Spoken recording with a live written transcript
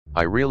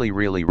I really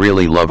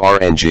love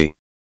RNG.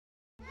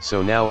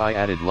 So now I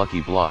added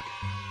lucky block.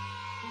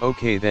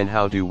 Okay, then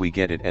how do we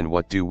get it and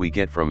what do we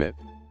get from it?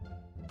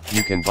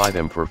 You can buy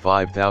them for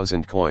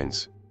 5,000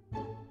 coins.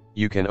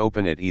 You can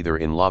open it either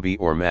in lobby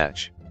or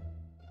match.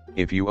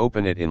 If you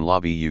open it in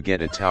lobby you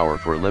get a tower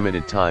for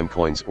limited time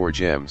coins or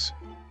gems.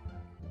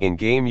 In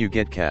game you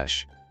get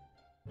cash.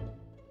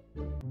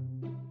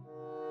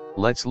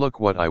 Let's look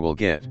what I will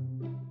get.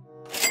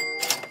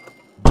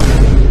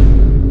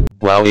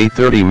 Wow, a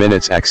 30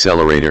 minutes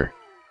accelerator.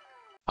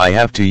 I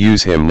have to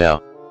use him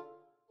now.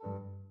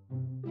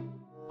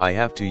 I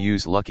have to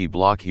use lucky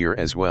block here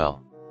as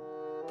well.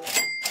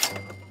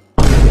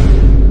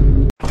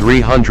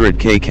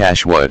 300k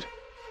cash what?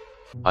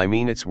 I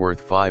mean it's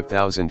worth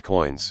 5,000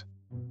 coins.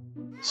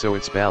 So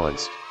it's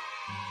balanced.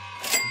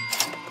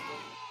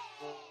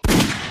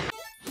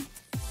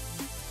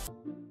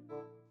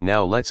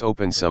 Now let's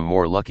open some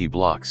more lucky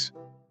blocks.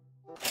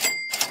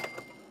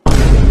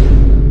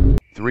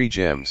 3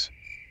 gems.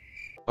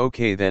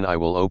 Okay, then I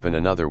will open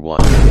another one.